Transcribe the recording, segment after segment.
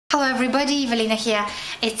Hello everybody, Evelina here.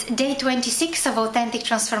 It's day 26 of Authentic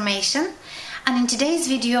Transformation, and in today's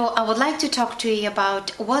video I would like to talk to you about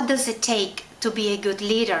what does it take to be a good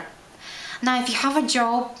leader. Now, if you have a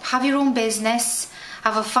job, have your own business,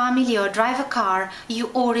 have a family or drive a car, you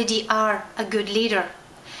already are a good leader,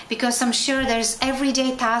 because I'm sure there's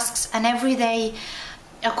everyday tasks and everyday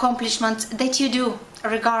accomplishments that you do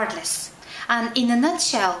regardless. And in a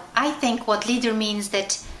nutshell, I think what leader means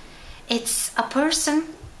that it's a person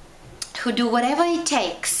who do whatever it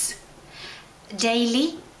takes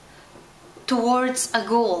daily towards a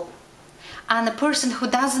goal, and a person who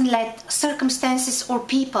doesn't let circumstances or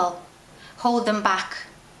people hold them back.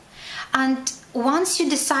 And once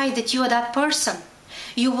you decide that you are that person,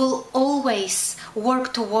 you will always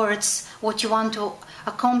work towards what you want to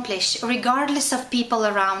accomplish, regardless of people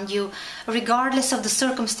around you, regardless of the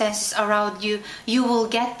circumstances around you. You will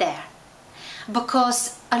get there,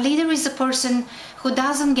 because a leader is a person who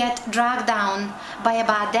doesn't get dragged down by a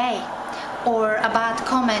bad day or a bad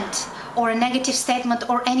comment or a negative statement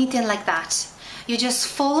or anything like that. You just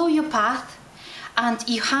follow your path and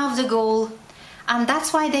you have the goal, and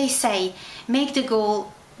that's why they say make the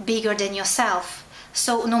goal bigger than yourself.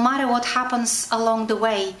 So no matter what happens along the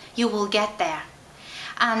way, you will get there.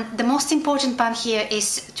 And the most important part here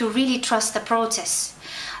is to really trust the process.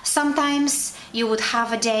 Sometimes you would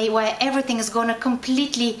have a day where everything is going to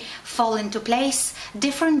completely fall into place.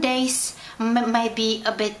 Different days might be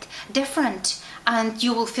a bit different and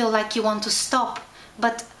you will feel like you want to stop.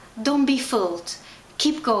 But don't be fooled.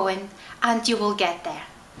 Keep going and you will get there.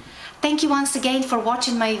 Thank you once again for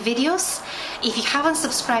watching my videos. If you haven't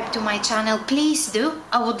subscribed to my channel, please do.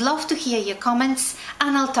 I would love to hear your comments,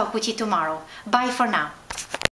 and I'll talk with you tomorrow. Bye for now.